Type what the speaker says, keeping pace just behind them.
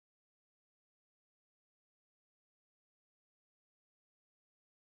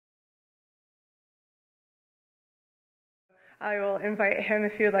I will invite him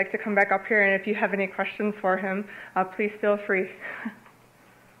if you would like to come back up here, and if you have any questions for him, please feel free.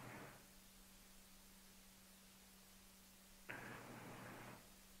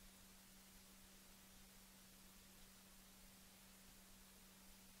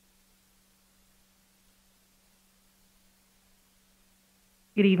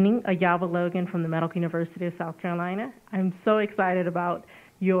 Good evening, Ayava Logan from the Medical University of South Carolina. I'm so excited about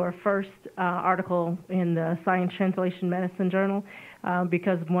your first article in the Science Translation Medicine Journal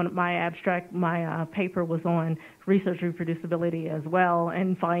because my paper was on research reproducibility as well,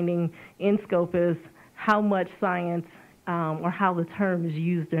 and finding in scope is how much science or how the term is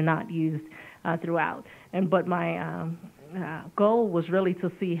used or not used throughout. But my goal was really to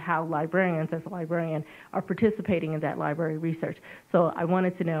see how librarians, as a librarian, are participating in that library research. So I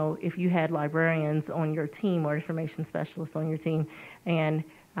wanted to know if you had librarians on your team or information specialists on your team, and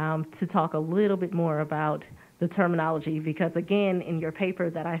to talk a little bit more about the terminology, because again, in your paper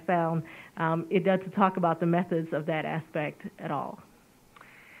that I found, it doesn't talk about the methods of that aspect at all.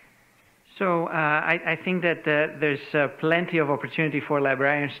 So I think that there's plenty of opportunity for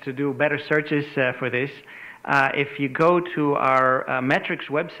librarians to do better searches for this. If you go to our metrics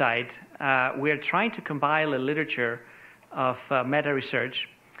website, we're trying to compile a literature of meta-research,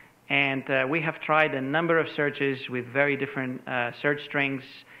 and we have tried a number of searches with very different search strings,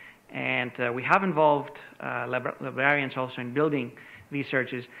 and we have involved librarians also in building these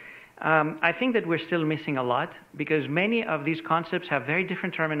searches. I think that we're still missing a lot, because many of these concepts have very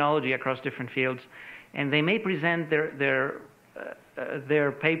different terminology across different fields, and they may present their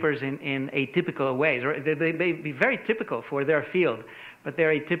papers in atypical ways, or they may be very typical for their field, but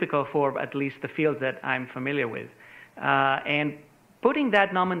they're atypical for at least the field that I'm familiar with. And putting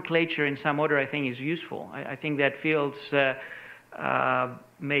that nomenclature in some order, I think, is useful. I think that fields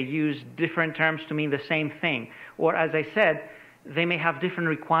may use different terms to mean the same thing, or as I said, they may have different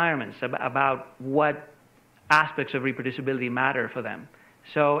requirements about what aspects of reproducibility matter for them.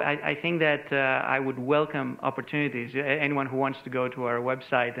 So I think that I would welcome opportunities. Anyone who wants to go to our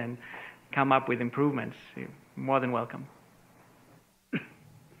website and come up with improvements, more than welcome.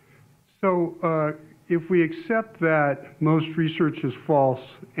 So if we accept that most research is false,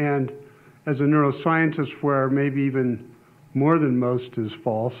 and as a neuroscientist where maybe even more than most is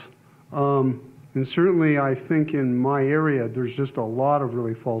false, and certainly I think in my area there's just a lot of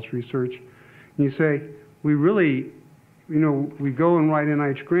really false research, and you say, we really, we go and write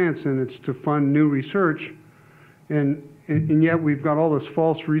NIH grants and it's to fund new research, and yet we've got all this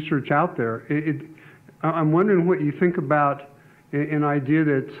false research out there. I'm wondering what you think about an idea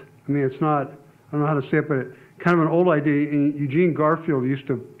that, it's not, I don't know how to say it, but kind of an old idea. Eugene Garfield used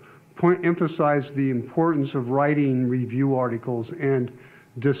to emphasize the importance of writing review articles and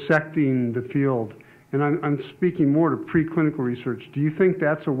dissecting the field. And I'm speaking more to preclinical research. Do you think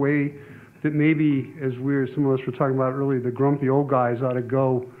that's a way that maybe, as some of us were talking about earlier, the grumpy old guys ought to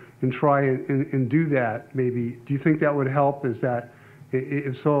go and try and do that, maybe? Do you think that would help?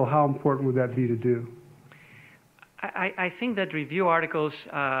 If so, how important would that be to do? I think that review articles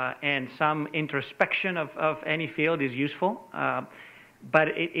and some introspection of any field is useful, but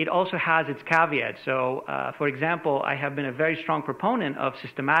it also has its caveats. So, for example, I have been a very strong proponent of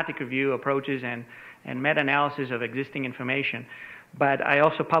systematic review approaches and meta-analysis of existing information. But I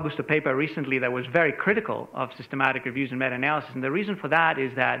also published a paper recently that was very critical of systematic reviews and meta-analysis. And the reason for that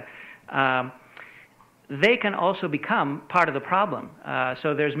is that they can also become part of the problem.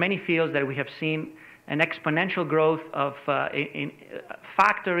 So there's many fields that we have seen an exponential growth of in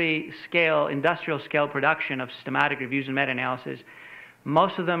factory scale, industrial scale production of systematic reviews and meta-analysis.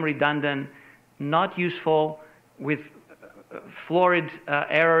 Most of them redundant, not useful, with florid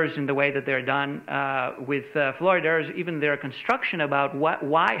errors in the way that they're done, with florid errors, even their construction about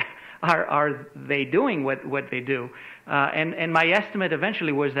why are they doing what they do. And my estimate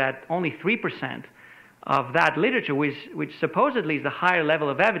eventually was that only 3% of that literature, which supposedly is the higher level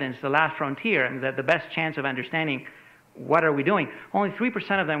of evidence, the last frontier, and that the best chance of understanding what are we doing, only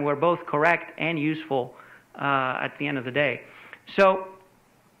 3% of them were both correct and useful at the end of the day. So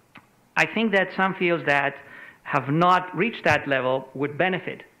I think that some fields that have not reached that level would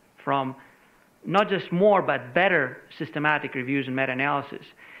benefit from not just more but better systematic reviews and meta-analysis.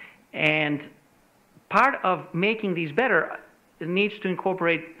 And part of making these better needs to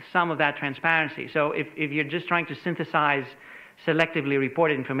incorporate some of that transparency. So if you're just trying to synthesize selectively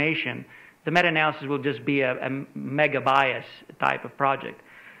reported information, the meta-analysis will just be a mega bias type of project.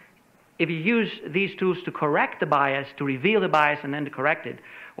 If you use these tools to correct the bias, to reveal the bias and then to correct it,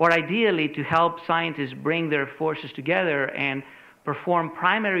 or ideally to help scientists bring their forces together and perform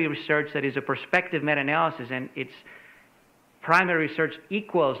primary research that is a prospective meta-analysis, and primary research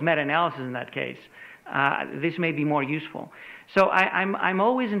equals meta-analysis in that case, this may be more useful. So I'm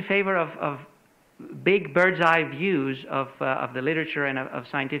always in favor of big bird's-eye views of the literature and of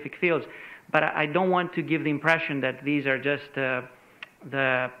scientific fields, but I don't want to give the impression that these are just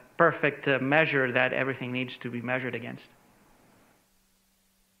the perfect measure that everything needs to be measured against.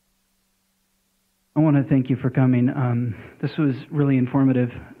 I want to thank you for coming. This was really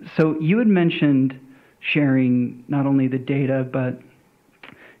informative. So you had mentioned sharing not only the data, but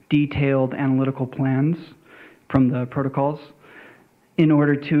detailed analytical plans from the protocols in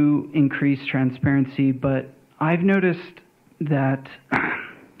order to increase transparency, but I've noticed that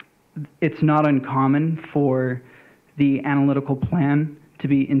it's not uncommon for the analytical plan to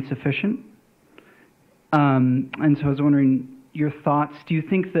be insufficient. And so I was wondering your thoughts. Do you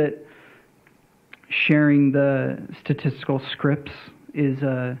think that sharing the statistical scripts is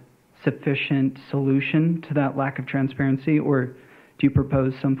a sufficient solution to that lack of transparency, or do you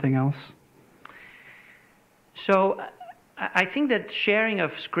propose something else? So I think that sharing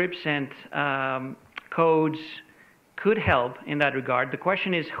of scripts and codes could help in that regard. The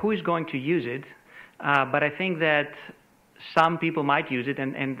question is who is going to use it, but I think that some people might use it,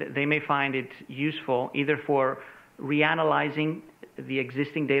 and they may find it useful either for reanalyzing the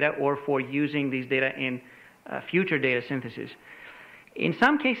existing data or for using these data in future data synthesis. In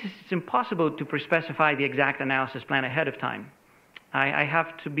some cases, it's impossible to pre-specify the exact analysis plan ahead of time. I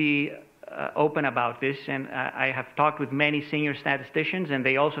have to be open about this, and I have talked with many senior statisticians, and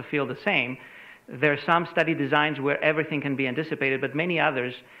they also feel the same. There are some study designs where everything can be anticipated, but many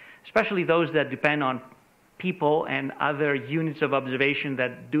others, especially those that depend on people and other units of observation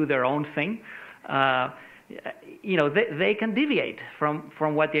that do their own thing, they can deviate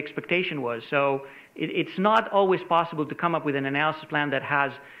from what the expectation was. So it's not always possible to come up with an analysis plan that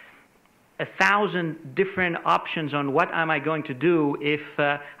has 1,000 different options on what am I going to do if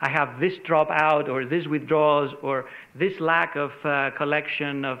I have this dropout or this withdrawals or this lack of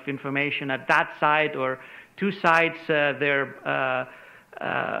collection of information at that site, or two sites, their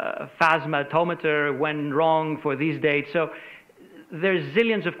phasmatometer went wrong for these dates. So there's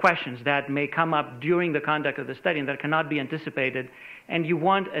zillions of questions that may come up during the conduct of the study and that cannot be anticipated. And you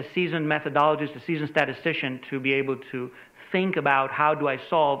want a seasoned methodologist, a seasoned statistician to be able to think about how do I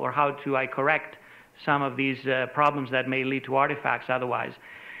solve or how do I correct some of these problems that may lead to artifacts otherwise.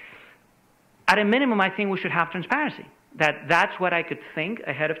 At a minimum, I think we should have transparency. That's what I could think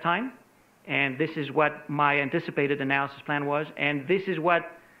ahead of time, and this is what my anticipated analysis plan was, and this is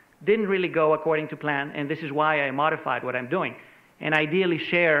what didn't really go according to plan, and this is why I modified what I'm doing. And ideally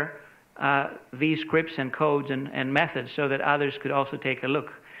share these scripts and codes and methods so that others could also take a look.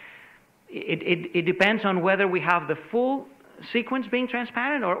 It depends on whether we have the full sequence being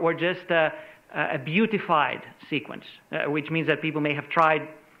transparent or just a beautified sequence, which means that people may have tried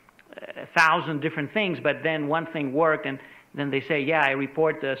 1,000 different things, but then one thing worked, and then they say, yeah, I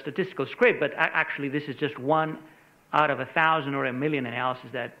report the statistical script, but actually this is just one out of 1,000 or 1,000,000 analysis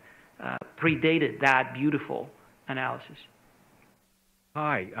that predated that beautiful analysis.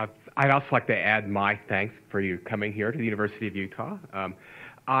 Hi. I'd also like to add my thanks for you coming here to the University of Utah.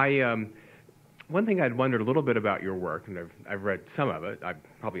 One thing I'd wondered a little bit about your work, and I've read some of it,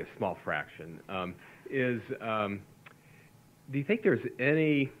 probably a small fraction, is do you think there's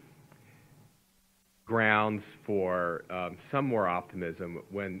any grounds for some more optimism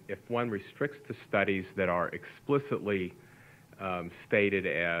if one restricts to studies that are explicitly stated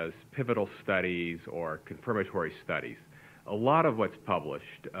as pivotal studies or confirmatory studies? A lot of what's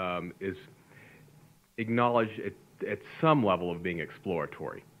published is acknowledged at some level of being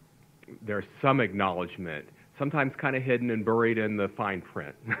exploratory. There's some acknowledgement, sometimes kind of hidden and buried in the fine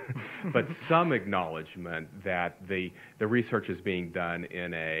print, but some acknowledgement that the research is being done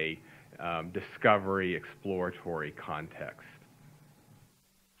in a discovery, exploratory context.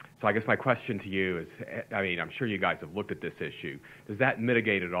 So I guess my question to you is, I'm sure you guys have looked at this issue. Does that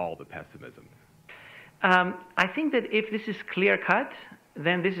mitigate at all the pessimism? I think that if this is clear-cut,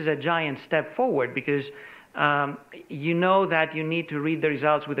 then this is a giant step forward because you know that you need to read the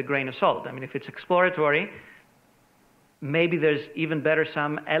results with a grain of salt. If it's exploratory, maybe there's even better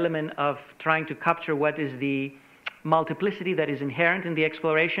some element of trying to capture what is the multiplicity that is inherent in the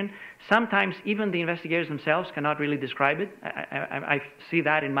exploration. Sometimes even the investigators themselves cannot really describe it. I see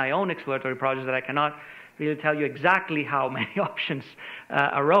that in my own exploratory projects that I cannot really tell you exactly how many options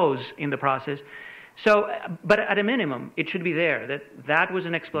arose in the process. So, but at a minimum, it should be there, that was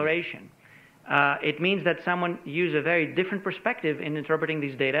an exploration. It means that someone used a very different perspective in interpreting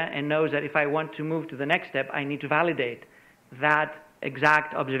these data and knows that if I want to move to the next step, I need to validate that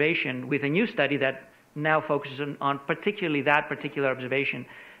exact observation with a new study that now focuses on particularly that particular observation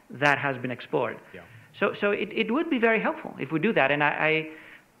that has been explored. Yeah. So it would be very helpful if we do that. And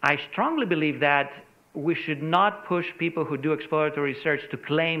I strongly believe that we should not push people who do exploratory research to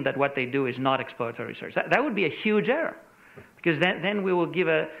claim that what they do is not exploratory research. That would be a huge error, because then we will give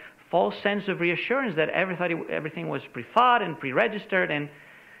a false sense of reassurance that everything was pre-thought and pre-registered. And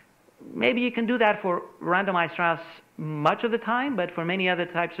maybe you can do that for randomized trials much of the time, but for many other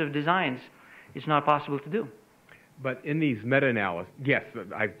types of designs, it's not possible to do. But in these meta-analyses, yes,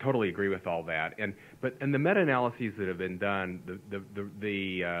 I totally agree with all that. But in the meta-analyses that have been done,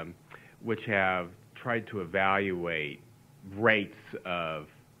 which have tried to evaluate rates of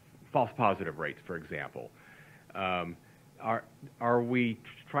false positive rates, for example, are we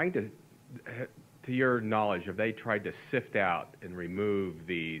trying to your knowledge, have they tried to sift out and remove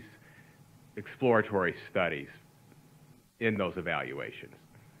these exploratory studies in those evaluations?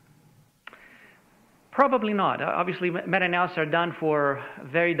 Probably not. Obviously, meta-analyses are done for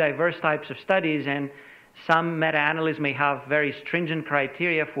very diverse types of studies, and some meta-analyses may have very stringent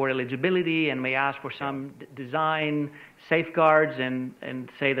criteria for eligibility and may ask for some design safeguards and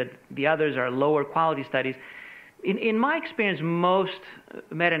say that the others are lower quality studies. In my experience, most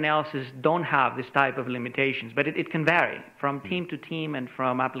meta-analyses don't have this type of limitations, but it can vary from team to team and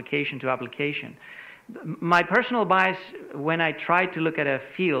from application to application. My personal bias when I try to look at a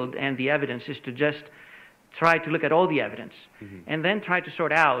field and the evidence is to just try to look at all the evidence and then try to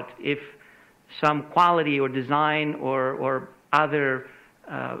sort out if some quality or design or other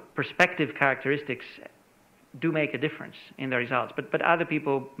perspective characteristics do make a difference in the results. But other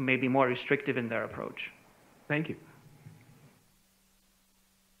people may be more restrictive in their approach. Thank you.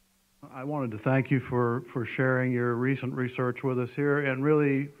 I wanted to thank you for sharing your recent research with us here, and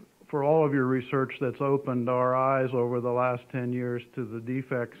really for all of your research that's opened our eyes over the last 10 years to the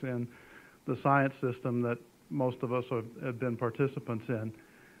defects in the science system that most of us have been participants in.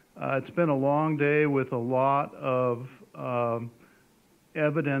 It's been a long day with a lot of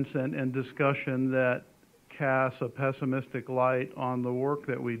evidence and discussion that casts a pessimistic light on the work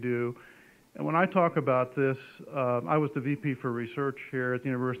that we do. And when I talk about this, I was the VP for research here at the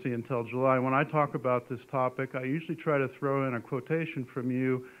university until July. When I talk about this topic, I usually try to throw in a quotation from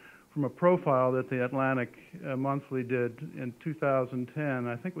you from a profile that the Atlantic Monthly did in 2010.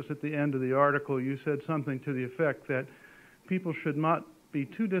 I think it was at the end of the article. You said something to the effect that people should not be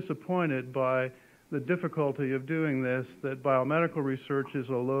too disappointed by the difficulty of doing this, that biomedical research is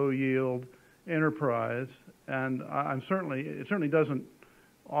a low-yield enterprise, and it certainly doesn't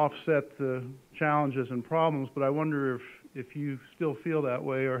offset the challenges and problems, but I wonder if you still feel that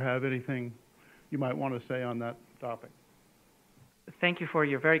way or have anything you might want to say on that topic. Thank you for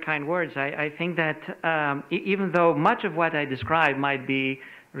your very kind words. I think that even though much of what I described might be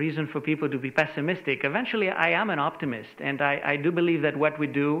reason for people to be pessimistic, eventually I am an optimist, and I do believe that what we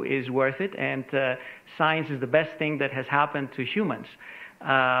do is worth it, and science is the best thing that has happened to humans.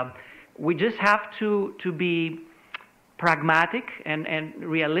 We just have to be pragmatic and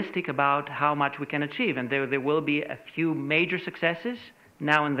realistic about how much we can achieve, and there will be a few major successes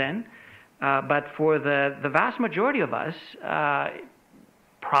now and then, but for the vast majority of us,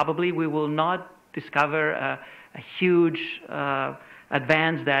 probably we will not discover a huge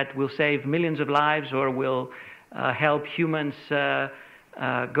advance that will save millions of lives or will help humans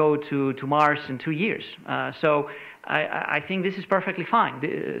go to Mars in 2 years. So I think this is perfectly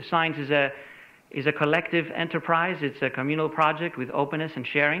fine. Science is a collective enterprise. It's a communal project with openness and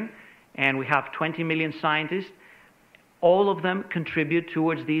sharing, and we have 20 million scientists. All of them contribute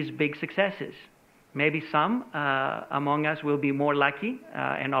towards these big successes. Maybe some among us will be more lucky,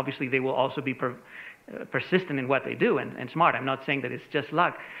 and obviously they will also be persistent in what they do and smart. I'm not saying that it's just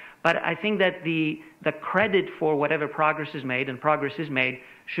luck, but I think that the credit for whatever progress is made, and progress is made,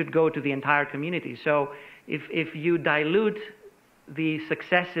 should go to the entire community. So if you dilute the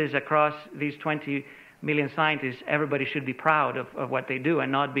successes across these 20 million scientists, everybody should be proud of what they do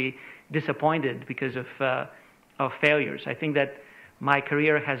and not be disappointed because of failures. I think that my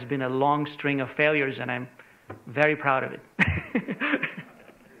career has been a long string of failures, and I'm very proud of it.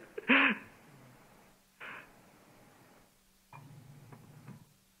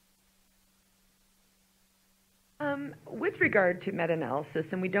 With regard to meta-analysis,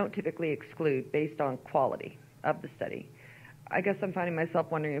 and we don't typically exclude based on quality of the study, I guess I'm finding myself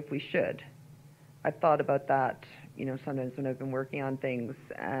wondering if we should. I've thought about that, sometimes when I've been working on things,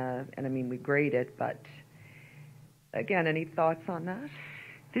 and I mean, we grade it, but again, any thoughts on that?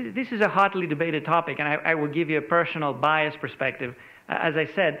 This is a hotly debated topic, and I will give you a personal bias perspective. As I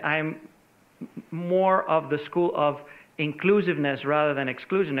said, I'm more of the school of inclusiveness rather than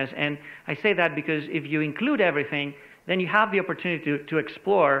exclusiveness. And I say that because if you include everything, then you have the opportunity to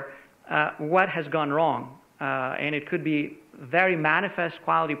explore what has gone wrong. And it could be very manifest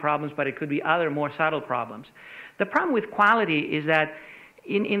quality problems, but it could be other more subtle problems. The problem with quality is that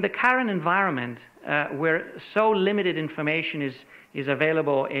in the current environment, where so limited information is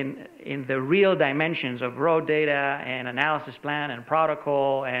available in the real dimensions of raw data and analysis plan and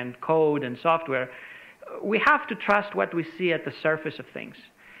protocol and code and software, we have to trust what we see at the surface of things.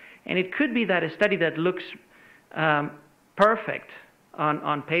 And it could be that a study that looks perfect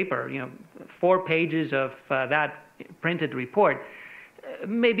on paper, 4 pages of that printed report,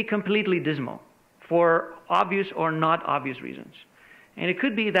 may be completely dismal for obvious or not obvious reasons. And it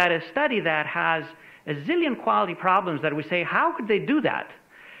could be that a study that has a zillion quality problems that we say, how could they do that?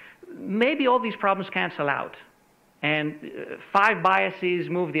 Maybe all these problems cancel out. And 5 biases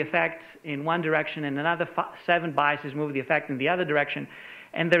move the effect in one direction, and another 7 biases move the effect in the other direction.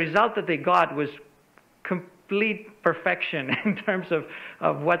 And the result that they got was complete perfection in terms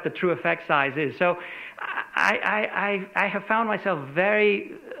of what the true effect size is. So I have found myself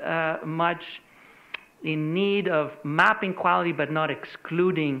very much in need of mapping quality but not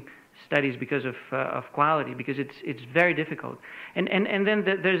excluding studies because of quality, because it's very difficult. And then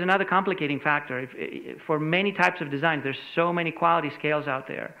there's another complicating factor. For many types of designs, there's so many quality scales out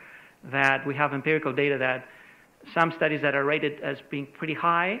there that we have empirical data that some studies that are rated as being pretty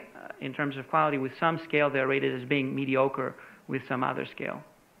high in terms of quality, with some scale they're rated as being mediocre with some other scale.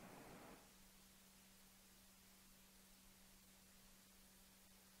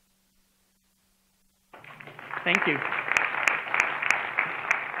 Thank you.